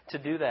to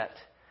do that.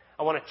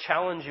 I want to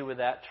challenge you with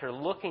that, to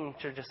looking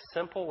to just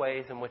simple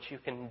ways in which you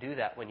can do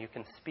that, when you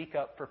can speak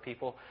up for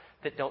people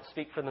that don't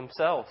speak for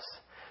themselves.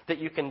 That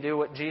you can do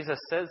what Jesus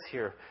says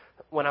here.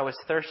 When I was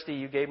thirsty,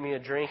 you gave me a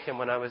drink, and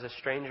when I was a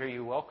stranger,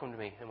 you welcomed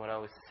me. And when I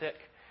was sick,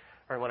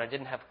 or when I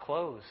didn't have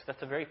clothes.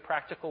 That's a very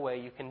practical way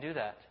you can do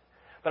that.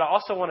 But I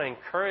also want to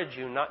encourage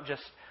you, not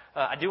just,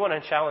 I do want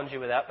to challenge you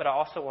with that, but I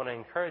also want to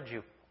encourage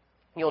you.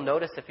 You'll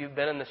notice if you've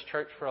been in this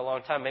church for a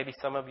long time, maybe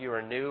some of you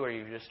are new or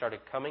you just started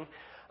coming,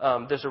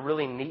 there's a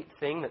really neat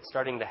thing that's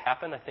starting to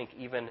happen, I think,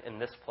 even in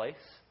this place.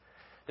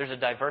 There's a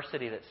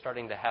diversity that's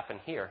starting to happen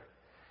here.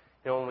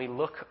 You know, when we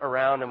look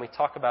around and we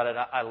talk about it,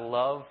 I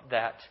love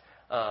that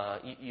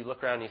you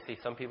look around and you see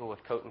some people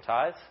with coat and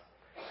ties.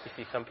 You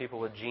see some people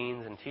with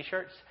jeans and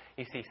T-shirts.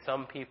 You see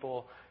some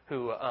people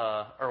who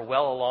are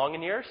well along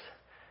in years.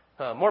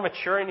 More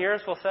mature in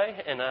years, we'll say.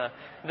 And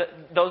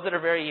those that are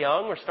very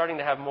young, we're starting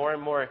to have more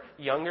and more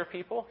younger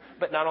people.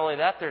 But not only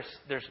that,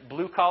 there's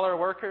blue-collar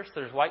workers,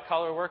 there's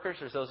white-collar workers,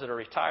 there's those that are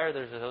retired,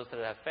 there's those that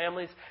have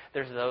families,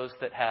 there's those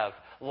that have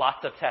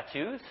lots of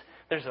tattoos,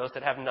 there's those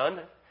that have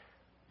none.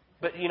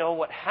 But you know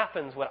what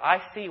happens, what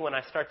I see when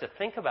I start to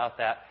think about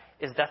that,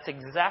 is that's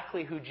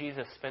exactly who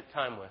Jesus spent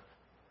time with.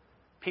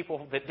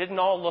 People that didn't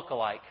all look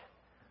alike.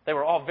 They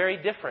were all very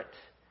different.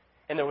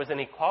 And there was an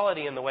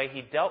equality in the way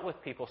He dealt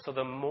with people. So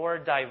the more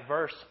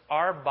diverse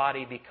our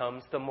body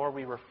becomes, the more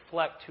we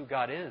reflect who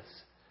God is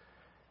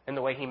and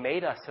the way He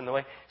made us. And the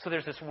way. So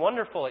there's this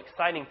wonderful,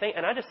 exciting thing.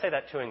 And I just say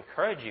that to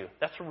encourage you.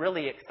 That's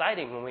really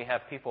exciting when we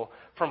have people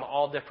from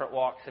all different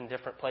walks and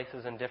different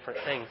places and different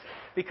things.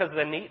 Because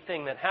the neat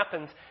thing that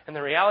happens, and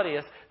the reality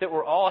is that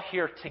we're all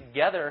here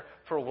together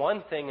for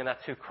one thing, and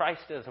that's who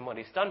Christ is and what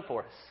He's done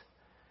for us.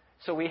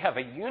 So we have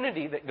a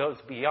unity that goes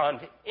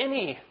beyond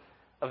any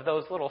of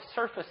those little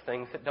surface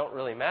things that don't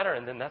really matter.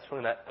 And then that's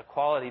when that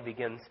equality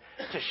begins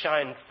to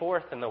shine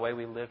forth in the way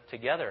we live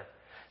together.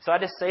 So I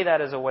just say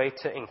that as a way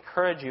to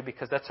encourage you,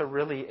 because that's a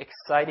really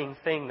exciting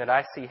thing that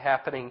I see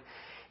happening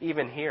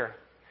even here.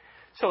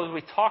 So as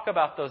we talk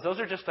about those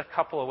are just a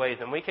couple of ways.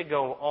 And we could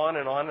go on.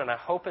 And I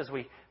hope as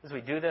we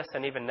do this,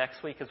 and even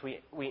next week as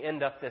we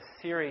end up this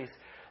series,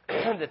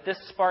 that this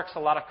sparks a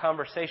lot of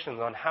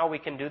conversations on how we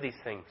can do these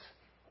things.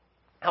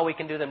 How we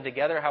can do them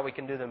together, how we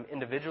can do them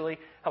individually,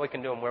 how we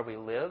can do them where we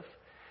live.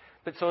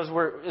 But so as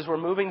we're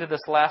moving to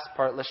this last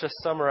part, let's just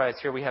summarize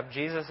here. We have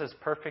Jesus'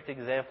 perfect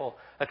example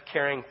of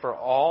caring for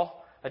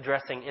all,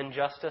 addressing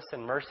injustice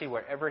and mercy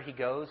wherever He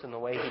goes and the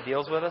way He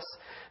deals with us.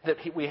 That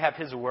we have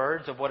His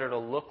words of what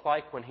it'll look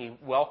like when He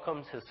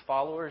welcomes His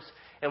followers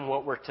and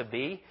what we're to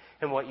be.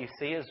 And what you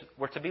see is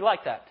we're to be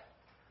like that.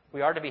 We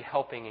are to be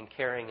helping and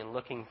caring and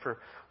looking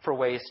for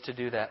ways to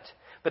do that.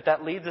 But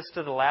that leads us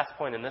to the last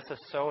point, and this is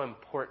so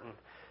important.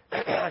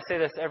 I say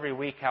this every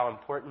week, how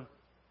important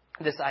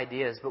this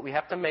idea is, but we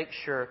have to make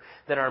sure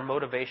that our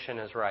motivation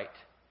is right.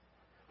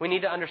 We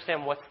need to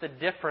understand what's the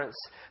difference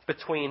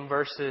between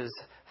verses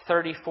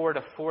 34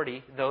 to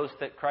 40, those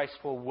that Christ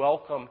will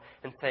welcome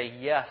and say,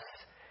 yes,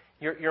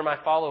 you're my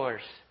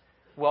followers.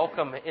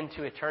 Welcome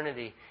into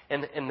eternity.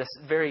 And this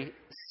very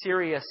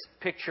serious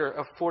picture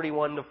of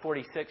 41 to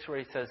 46 where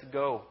He says,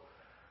 go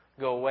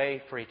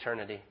away for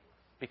eternity.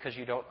 because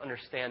you don't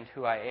understand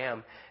who I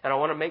am. And I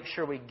want to make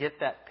sure we get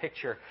that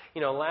picture.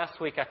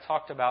 Last week I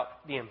talked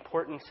about the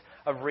importance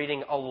of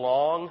reading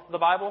along the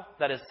Bible,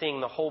 that is,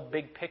 seeing the whole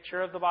big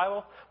picture of the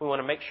Bible. We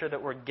want to make sure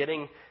that we're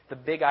getting the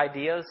big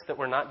ideas, that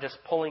we're not just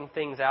pulling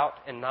things out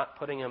and not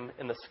putting them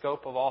in the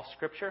scope of all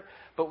Scripture,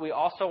 but we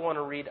also want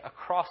to read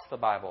across the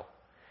Bible.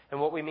 And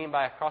what we mean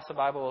by across the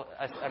Bible,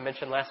 as I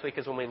mentioned last week,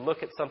 is when we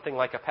look at something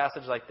like a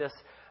passage like this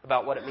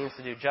about what it means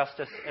to do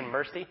justice and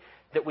mercy,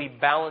 that we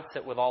balance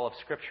it with all of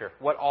Scripture,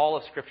 what all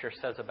of Scripture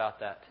says about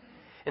that.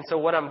 And so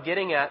what I'm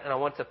getting at, and I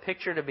want the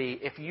picture to be,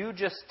 if you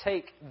just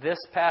take this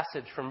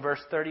passage from verse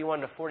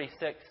 31 to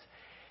 46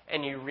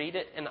 and you read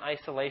it in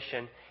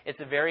isolation, it's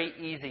very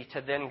easy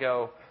to then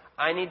go,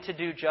 I need to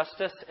do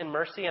justice and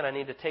mercy, and I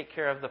need to take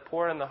care of the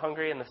poor and the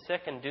hungry and the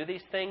sick and do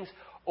these things,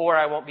 or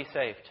I won't be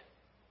saved.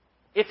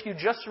 If you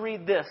just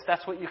read this,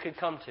 that's what you could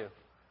come to.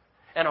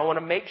 And I want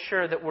to make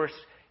sure that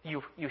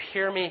you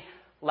hear me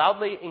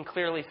loudly and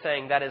clearly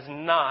saying that is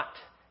not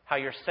how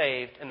you're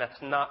saved, and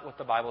that's not what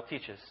the Bible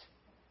teaches.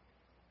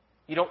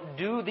 You don't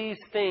do these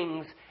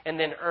things and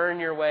then earn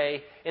your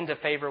way into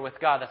favor with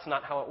God. That's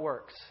not how it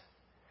works.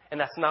 And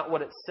that's not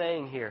what it's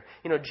saying here.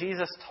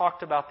 Jesus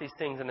talked about these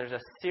things, and there's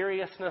a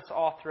seriousness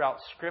all throughout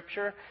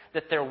Scripture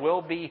that there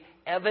will be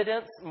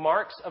evidence,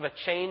 marks of a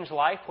changed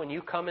life when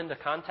you come into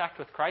contact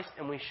with Christ,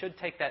 and we should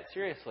take that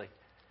seriously.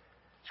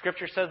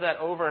 Scripture says that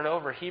over and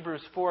over.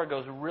 Hebrews 4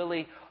 goes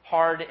really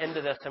hard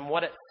into this. And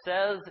what it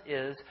says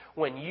is,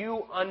 when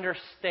you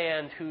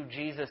understand who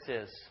Jesus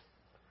is,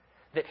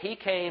 that He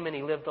came and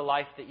He lived the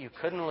life that you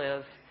couldn't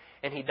live,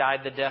 and He died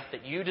the death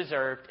that you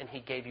deserved, and He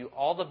gave you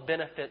all the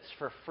benefits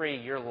for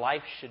free, your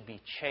life should be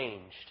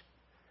changed.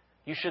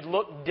 You should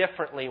look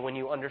differently when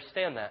you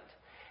understand that.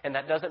 And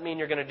that doesn't mean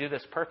you're going to do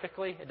this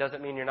perfectly. It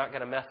doesn't mean you're not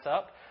going to mess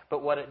up.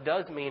 But what it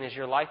does mean is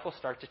your life will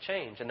start to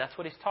change. And that's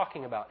what He's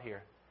talking about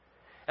here.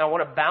 And I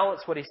want to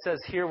balance what He says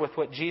here with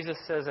what Jesus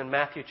says in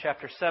Matthew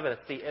chapter 7.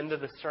 It's the end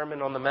of the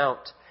Sermon on the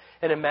Mount.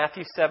 And in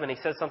Matthew 7, He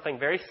says something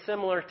very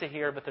similar to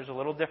here, but there's a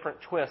little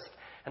different twist.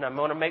 And I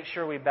want to make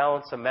sure we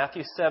balance them.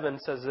 Matthew 7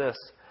 says this,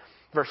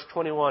 verse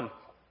 21.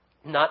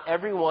 Not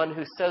everyone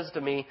who says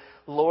to me,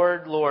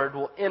 Lord, Lord,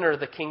 will enter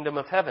the kingdom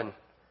of heaven,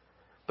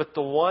 but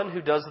the one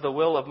who does the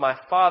will of my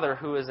Father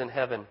who is in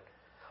heaven.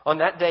 On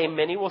that day,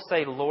 many will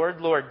say, Lord,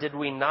 Lord, did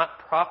we not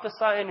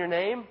prophesy in your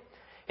name,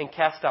 and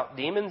cast out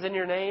demons in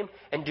your name,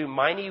 and do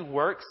mighty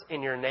works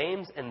in your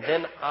names? And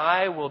then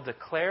I will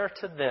declare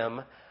to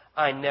them,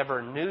 I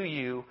never knew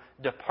you.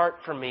 Depart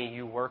from me,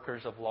 you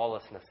workers of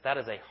lawlessness. That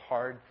is a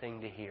hard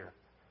thing to hear.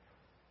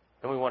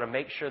 And we want to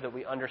make sure that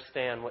we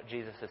understand what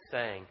Jesus is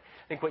saying.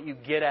 I think what you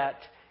get at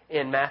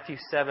in Matthew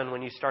 7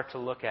 when you start to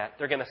look at,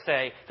 they're going to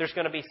say, there's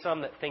going to be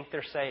some that think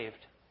they're saved.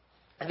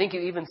 I think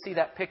you even see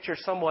that picture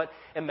somewhat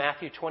in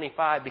Matthew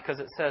 25, because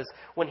it says,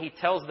 when He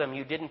tells them,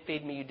 you didn't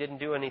feed me, you didn't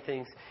do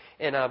anything,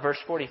 in verse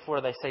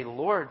 44, they say,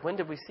 Lord, when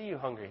did we see you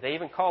hungry? They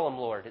even call Him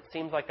Lord. It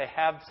seems like they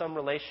have some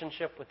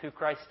relationship with who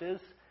Christ is,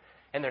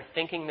 and they're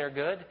thinking they're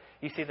good.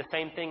 You see the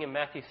same thing in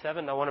Matthew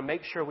 7. I want to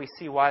make sure we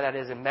see why that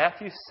is. In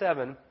Matthew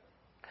 7,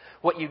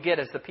 what you get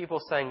is the people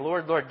saying,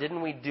 Lord, Lord,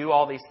 didn't we do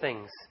all these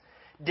things?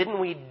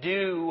 Didn't we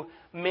do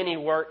many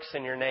works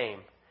in your name?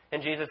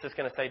 And Jesus is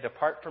going to say,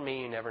 depart from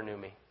me, you never knew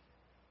me.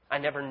 I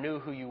never knew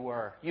who you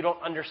were. You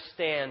don't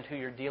understand who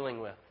you're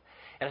dealing with.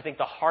 And I think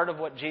the heart of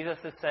what Jesus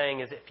is saying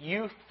is, if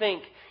you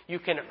think you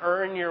can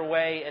earn your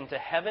way into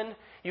heaven,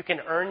 you can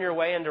earn your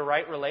way into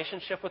right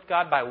relationship with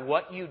God by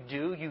what you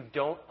do, you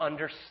don't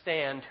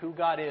understand who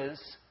God is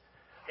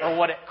or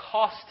what it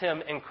cost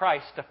Him in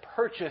Christ to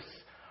purchase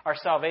our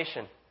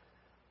salvation.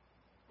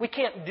 We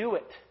can't do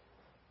it.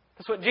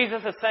 That's what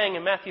Jesus is saying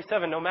in Matthew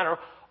 7. No matter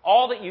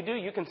all that you do,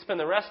 you can spend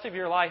the rest of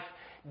your life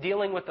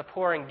dealing with the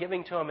poor and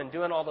giving to them and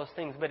doing all those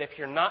things. But if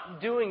you're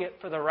not doing it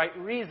for the right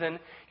reason,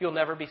 you'll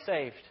never be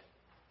saved.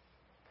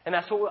 And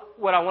that's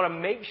what I want to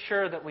make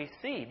sure that we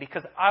see,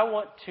 because I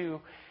want to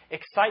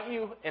excite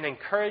you and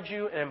encourage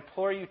you and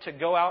implore you to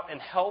go out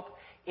and help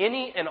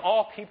any and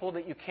all people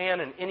that you can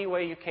in any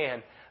way you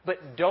can.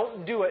 But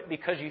don't do it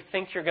because you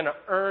think you're going to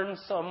earn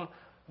some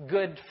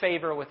good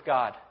favor with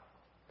God.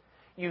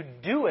 You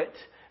do it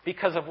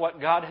because of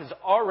what God has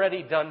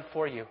already done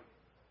for you.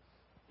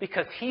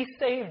 Because He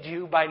saved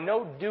you by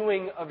no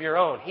doing of your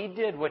own. He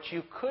did what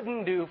you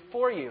couldn't do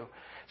for you.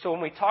 So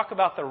when we talk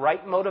about the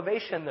right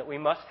motivation that we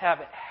must have,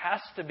 it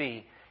has to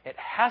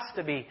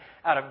be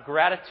out of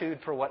gratitude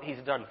for what He's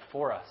done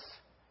for us.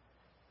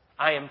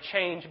 I am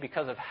changed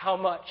because of how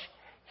much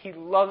He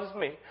loves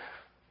me.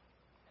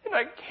 And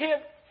I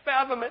can't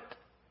fathom it.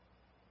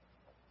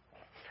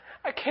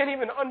 I can't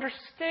even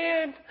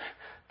understand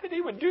that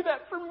He would do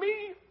that for me.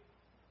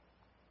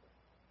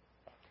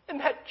 And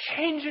that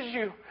changes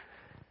you.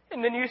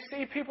 And then you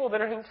see people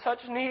that are in such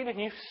need, and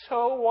you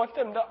so want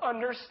them to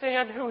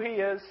understand who He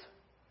is.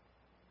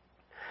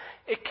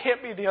 It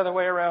can't be the other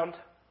way around.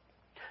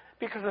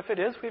 Because if it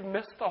is, we've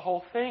missed the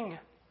whole thing.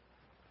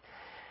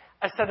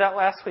 I said that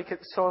last week.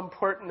 It's so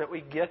important that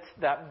we get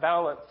that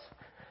balance.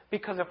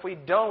 Because if we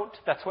don't,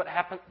 that's what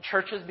happens.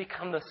 Churches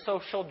become the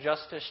social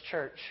justice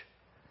church.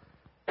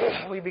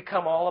 we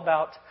become all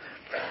about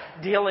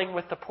dealing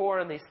with the poor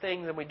and these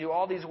things, and we do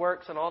all these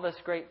works and all these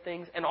great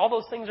things, and all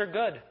those things are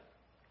good,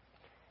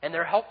 and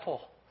they're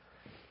helpful,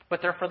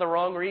 but they're for the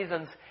wrong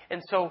reasons.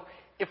 And so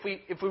if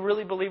we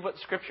really believe what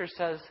Scripture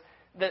says,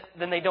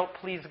 then they don't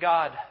please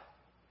God,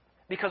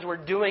 because we're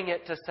doing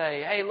it to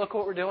say, hey, look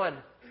what we're doing.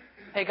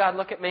 Hey, God,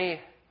 look at me.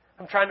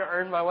 I'm trying to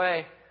earn my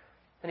way.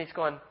 And He's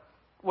going,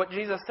 what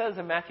Jesus says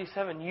in Matthew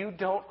 7, you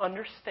don't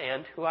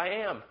understand who I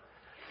am.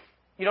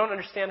 You don't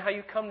understand how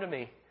you come to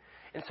me.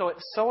 And so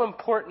it's so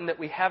important that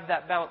we have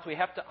that balance. We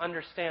have to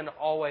understand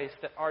always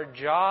that our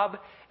job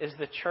as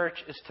the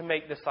church is to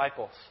make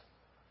disciples,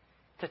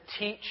 to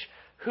teach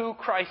who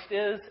Christ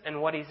is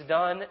and what He's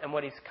done and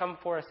what He's come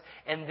for us.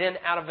 And then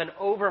out of an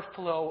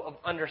overflow of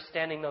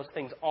understanding those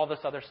things, all this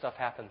other stuff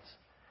happens.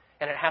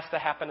 And it has to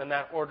happen in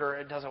that order.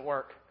 It doesn't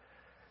work.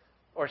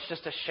 Or it's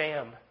just a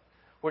sham.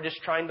 We're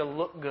just trying to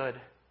look good.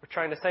 We're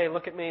trying to say,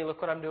 look at me,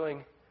 look what I'm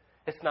doing.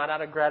 It's not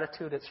out of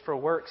gratitude, it's for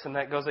works, and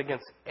that goes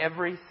against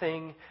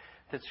everything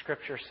that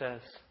Scripture says.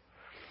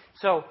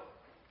 So,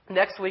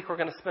 next week we're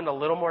going to spend a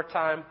little more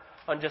time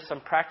on just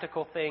some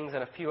practical things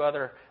and a few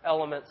other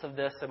elements of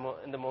this, and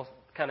we'll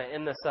kind of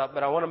end this up.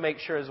 But I want to make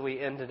sure as we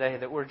end today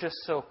that we're just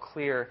so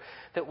clear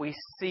that we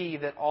see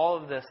that all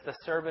of this, the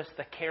service,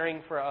 the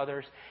caring for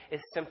others,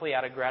 is simply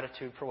out of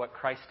gratitude for what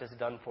Christ has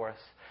done for us,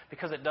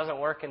 because it doesn't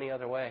work any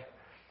other way.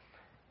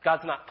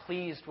 God's not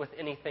pleased with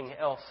anything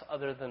else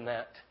other than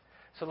that.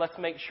 So let's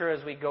make sure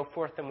as we go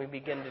forth and we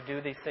begin to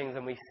do these things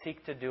and we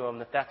seek to do them,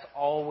 that that's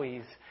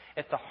always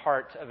at the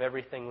heart of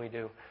everything we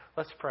do.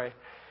 Let's pray.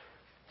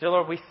 Dear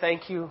Lord, we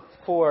thank You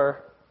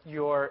for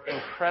Your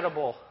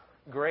incredible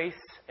grace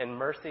and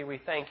mercy.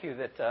 We thank You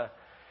that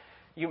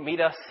You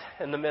meet us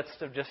in the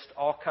midst of just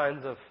all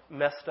kinds of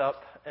messed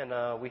up,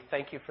 and we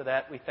thank You for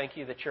that. We thank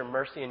You that Your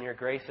mercy and Your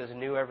grace is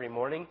new every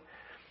morning,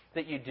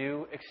 that You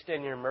do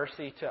extend Your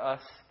mercy to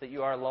us, that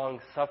You are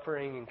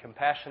long-suffering and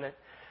compassionate.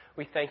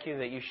 We thank You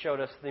that You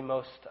showed us the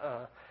most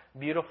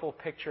beautiful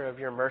picture of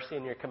Your mercy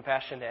and Your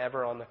compassion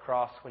ever on the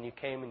cross when You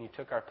came and You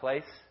took our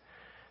place,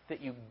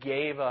 that You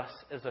gave us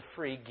as a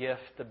free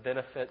gift the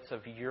benefits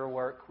of Your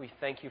work. We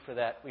thank You for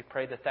that. We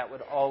pray that that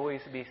would always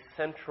be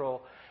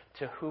central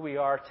to who we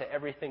are, to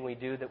everything we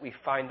do, that we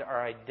find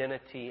our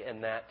identity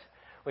in that.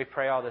 We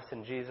pray all this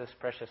in Jesus'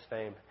 precious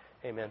name.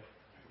 Amen.